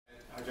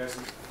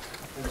Jayson,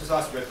 I'll just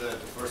ask you about the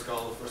first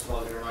goal. First of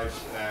all, the other night,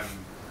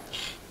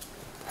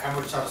 how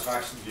much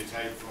satisfaction do you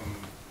take from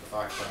the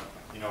fact that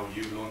you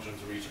lunging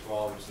to reach a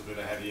ball, which is a bit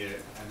ahead of you,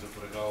 ends up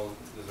with a goal?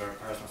 Is there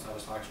personal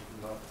satisfaction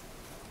from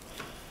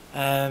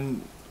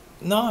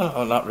that?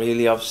 No, not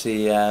really.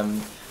 Obviously,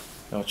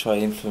 try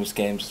to influence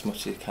games as much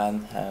as you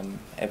can.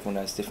 Everyone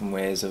has different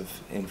ways of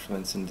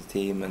influencing the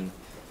team and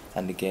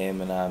the game,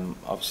 and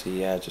obviously,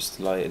 just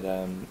delighted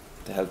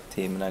to help the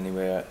team in any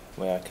way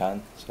I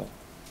can. So.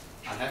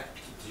 And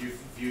do you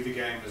view the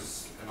game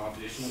as an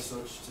audition as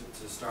such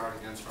to start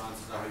against France?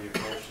 Is that how you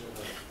approach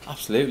it?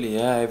 Absolutely,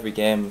 yeah. Every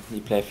game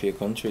you play for your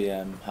country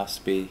has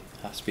to be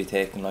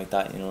taken like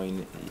that.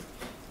 You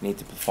need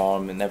to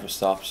perform. It never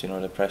stops.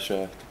 The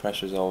pressure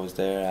is always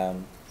there.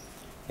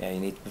 You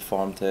need to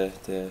perform to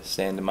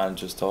stay in the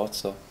manager's thoughts.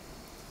 So.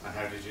 And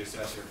how did you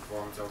assess your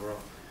performance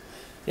overall?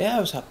 Yeah, I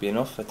was happy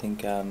enough. I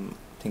think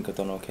I've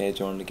done okay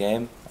during the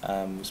game.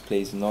 Was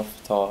pleased enough.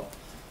 Thought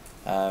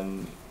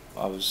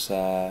I was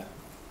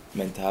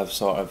meant to have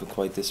sort of a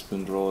quite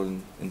disciplined role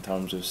in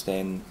terms of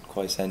staying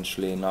quite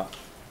centrally and not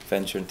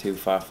venturing too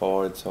far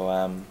forward. So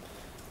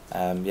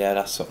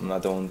that's something I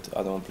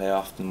don't play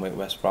often with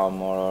West Brom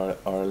or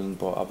Ireland.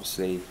 But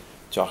obviously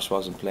Josh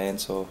wasn't playing,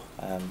 so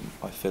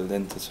I filled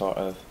in to sort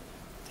of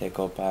take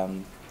up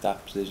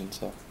that position.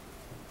 So.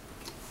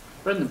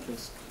 Brendan,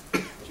 please.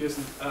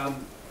 Jayson,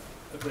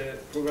 the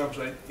programme's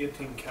like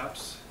 18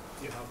 caps.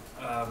 You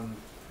have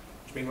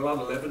there's been a lot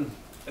of living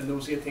in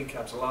those 18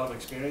 caps, a lot of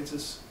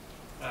experiences.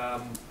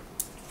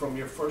 From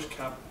your first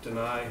cap to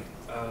now,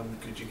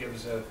 could you give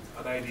us an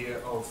idea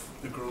of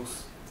the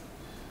growth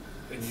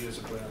in you as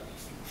a player?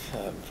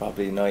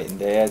 Probably night and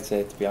day, I'd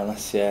say, to be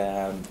honest.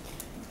 Yeah,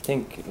 I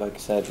think, like I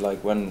said,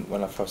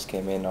 when I first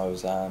came in, I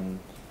was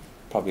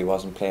probably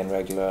wasn't playing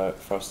regular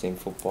first team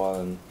football,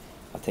 and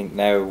I think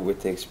now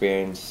with the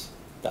experience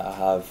that I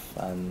have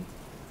and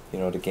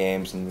the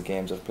games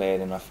I've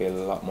played in, I feel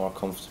a lot more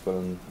comfortable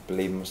and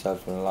believe in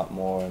myself a lot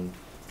more, and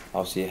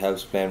obviously it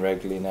helps playing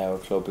regularly now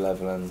at club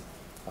level, and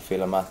I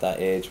feel I'm at that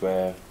age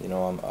where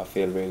I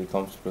feel really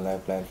comfortable now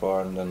playing for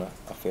Ireland, and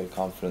I feel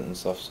confident and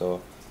stuff. So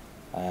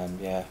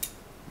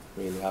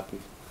really happy.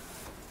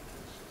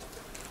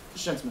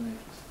 Gentleman,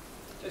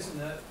 Jayson,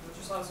 we'll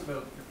just ask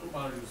about your club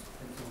manager's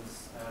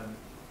influence.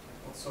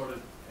 What sort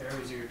of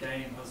areas of your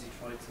game has he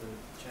tried to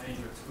change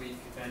or tweak,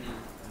 if any?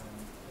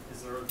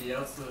 Is there anybody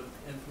else that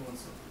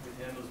influence with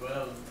him as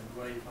well and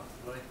the way you have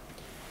to play?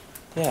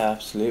 Yeah,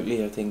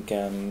 absolutely. I think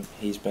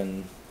he's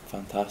been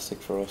fantastic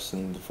for us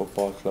in the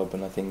football club,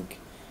 and I think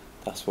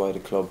that's why the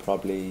club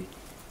probably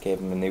gave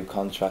him a new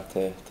contract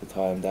to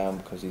tie him down,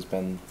 because he's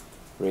been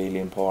really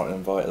important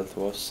and vital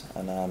to us.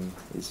 And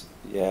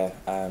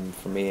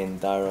for me and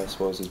Dara, I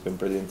suppose he's been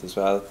brilliant as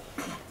well.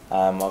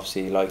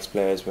 Obviously he likes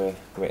players with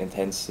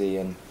intensity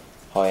and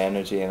high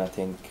energy, and I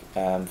think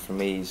for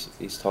me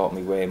he's taught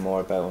me way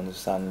more about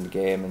understanding the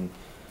game and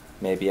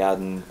maybe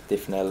adding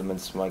different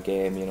elements to my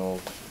game.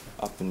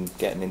 I've been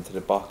getting into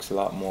the box a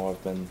lot more.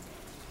 I've been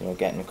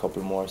getting a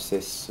couple more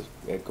assists,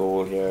 a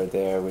goal here or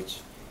there, which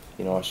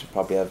I should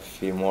probably have a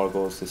few more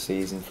goals this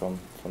season from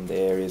the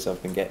areas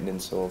I've been getting in.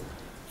 So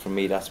for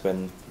me that's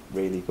been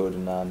really good,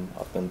 and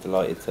I've been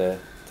delighted to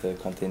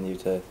continue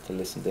to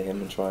listen to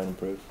him and try and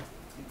improve.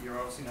 You're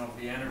obviously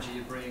the energy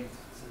you bring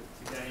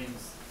to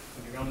games.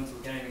 When you're going into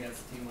a game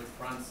against a team like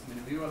France,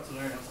 have you had to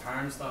learn how to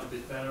harness that a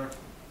bit better?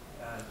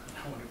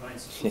 When you're playing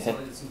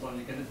sometimes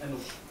you can end up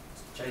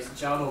chasing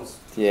shadows.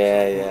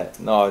 Yeah.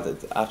 No,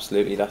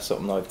 absolutely. That's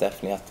something I've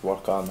definitely had to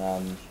work on.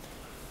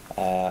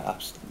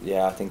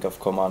 I think I've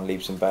come on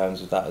leaps and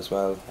bounds with that as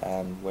well.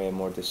 Way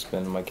more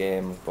discipline in my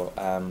game, but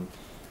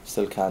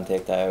still can't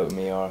take that out of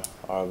me, or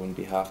I wouldn't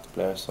be half the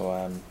player. So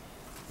I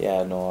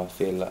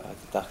feel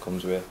that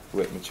comes with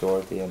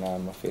maturity, and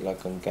I feel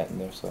like I'm getting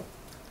there. So.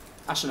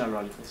 Ashton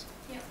O'Reilly, please.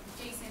 Yeah,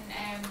 Jayson,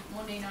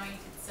 Monday night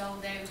it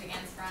sold out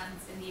against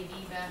France in the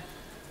Aviva,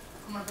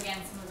 coming up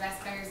against some of the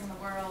best players in the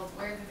world.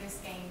 Where did this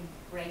game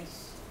rate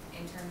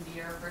in terms of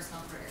your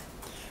personal career?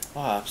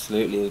 Oh,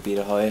 absolutely, it'll be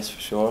the highest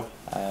for sure.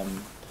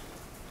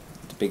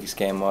 The biggest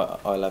game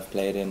I'll have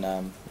played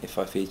in if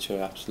I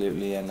feature,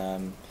 absolutely.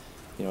 And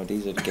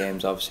these are the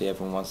games obviously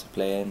everyone wants to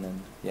play in,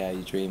 and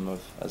you dream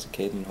of as a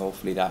kid, and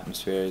hopefully the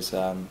atmosphere is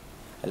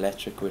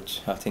electric,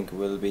 which I think it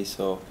will be.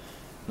 So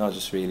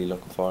just really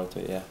looking forward to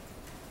it.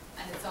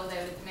 And it's sold out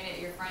at the minute.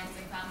 Your friends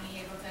and family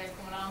able to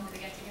come along? Did they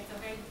get tickets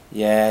okay?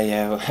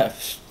 Yeah, we're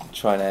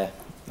trying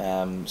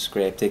to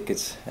scrape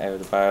tickets out of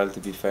the barrel, to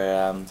be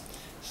fair.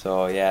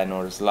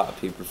 There's a lot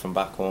of people from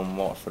back home,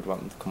 Waterford,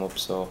 wanting to come up.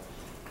 So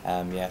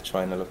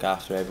trying to look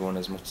after everyone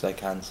as much as I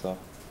can. So.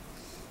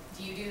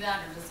 Do you do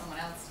that, or does someone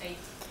else take?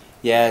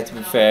 Yeah, to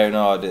be fair,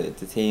 no, the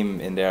team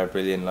in there are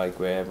brilliant. Like,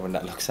 where everyone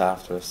that looks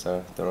after us,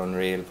 they're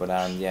unreal. But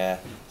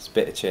it's a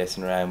bit of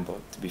chasing around.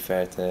 But to be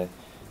fair to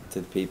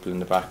the people in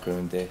the back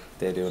room, they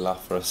do a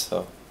lot for us.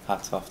 So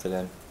hats off to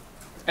them.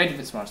 Eddie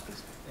Fitzmaurice,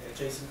 please.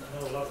 Jayson, I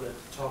know a lot of the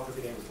talk of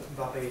the game was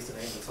Mbappe is the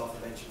name that's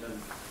often mentioned,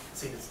 and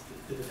seen as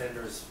the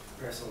defender's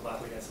personal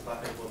battle against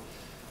Mbappe. But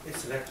if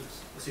selected,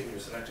 assuming you're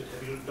selected,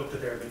 have you looked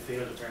at their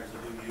midfield in terms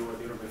of who you or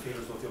the other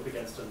midfielders will be up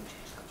against, and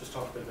just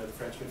talk a bit about the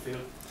French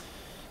midfield?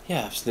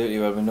 Yeah, absolutely.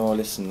 Well, we know.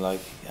 Listen,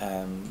 like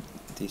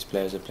these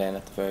players are playing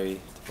at the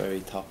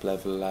very top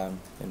level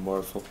in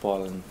world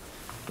football, and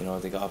you know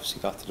they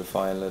obviously got to the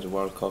final of the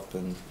World Cup,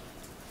 and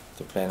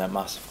they're playing at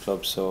massive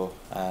clubs. So,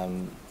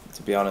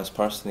 to be honest,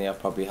 personally, I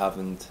probably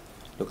haven't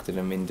looked at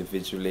them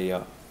individually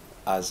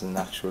as an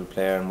actual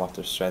player and what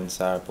their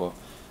strengths are. But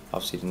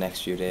obviously, the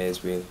next few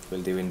days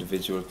we'll do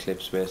individual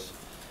clips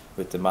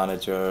with the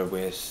manager,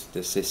 with the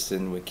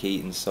assistant, with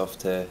Keaton and stuff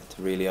to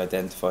really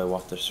identify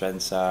what their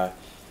strengths are,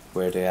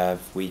 where they have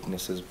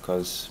weaknesses,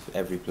 because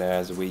every player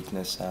has a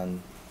weakness.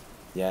 And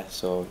yeah,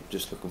 so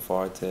just looking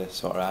forward to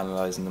sort of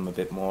analysing them a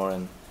bit more,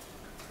 and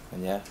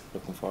yeah,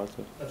 looking forward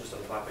to it. And just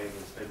on the back end,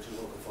 it's been 2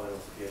 World Cup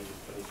finals at the age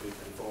of 23,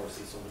 24,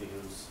 see somebody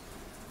who's,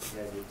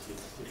 yeah,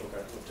 you'd look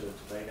at to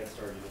play against,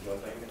 or you'd enjoy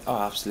playing against. Oh,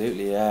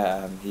 absolutely,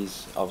 yeah.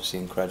 He's obviously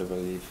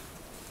incredible.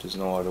 There's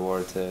no other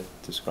word to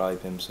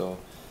describe him. So,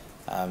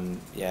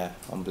 yeah,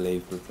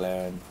 unbelievable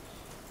player, and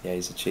yeah,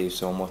 he's achieved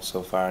so much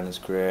so far in his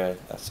career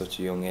at such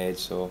a young age.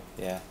 So,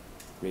 yeah,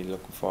 really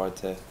looking forward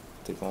to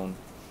going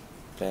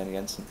playing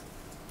against him.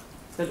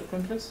 Philip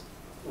Quintus?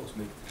 What's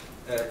me?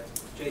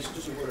 Jayson,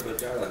 just a word about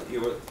Darragh.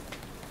 You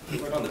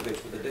weren't on the pitch,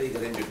 but the day he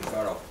got injured in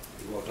Faro,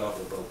 he walked off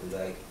with a broken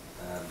leg.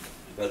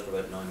 He was out for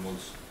about 9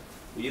 months.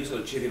 We used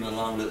to chip him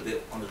along a little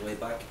bit on his way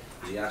back,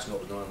 because he asked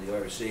what was going on in the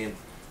Irish scene,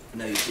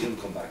 and now you see him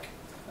come back.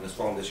 And his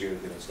form this year has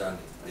been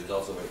outstanding. And he was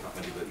also very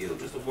happy about you.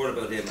 Just a word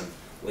about him and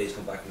the way he's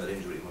come back from that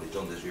injury and what he's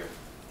done this year.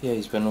 Yeah,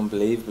 he's been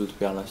unbelievable, to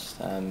be honest.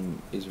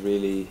 He's a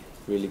really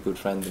good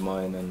friend of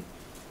mine, and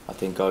I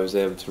think I was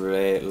able to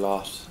relate a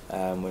lot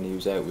when he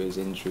was out with his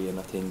injury, and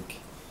I think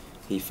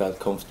he felt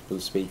comfortable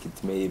speaking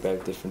to me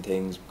about different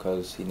things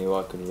because he knew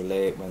I could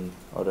relate when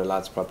other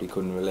lads probably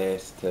couldn't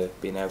relate to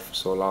being out for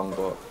so long.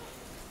 But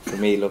for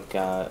me, look,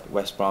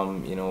 West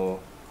Brom, you know,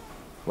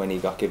 when he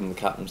got given the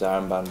captain's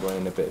armband, we're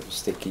in a bit of a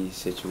sticky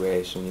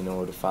situation. You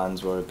know, the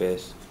fans were a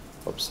bit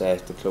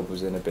upset, the club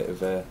was in a bit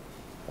of a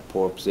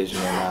poor position,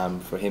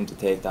 and for him to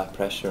take that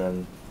pressure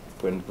and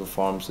put in the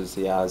performances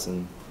he has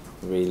and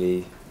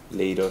really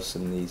lead us,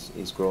 and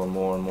he's grown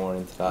more and more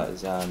into that,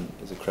 is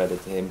a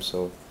credit to him.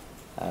 So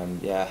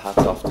yeah, hats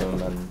off to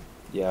him, and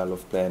yeah, I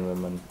love playing with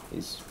him, and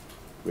he's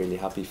really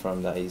happy for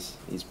him that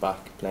he's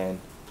back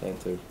playing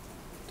to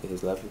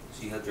his level.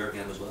 So you had Derby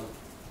on as well?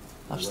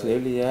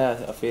 Absolutely,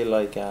 yeah. I feel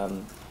like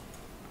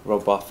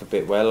rub off a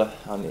bit well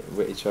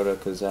with each other,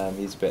 because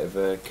he's a bit of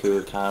a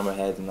cool, calmer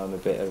head, and I'm a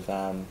bit of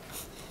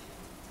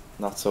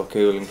not so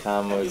cool and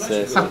calm, I would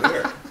say. Cool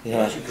here.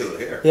 Yeah. You cool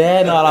here.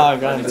 Yeah, no, I'm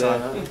grand.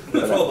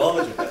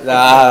 Nah,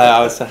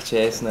 I was start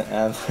chasing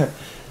it.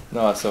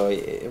 No, so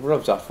it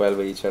rubs off well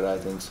with each other, I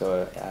think.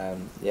 So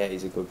yeah,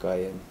 he's a good guy.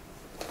 And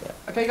yeah.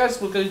 Okay,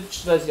 guys, we'll go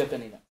to those up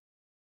anyway.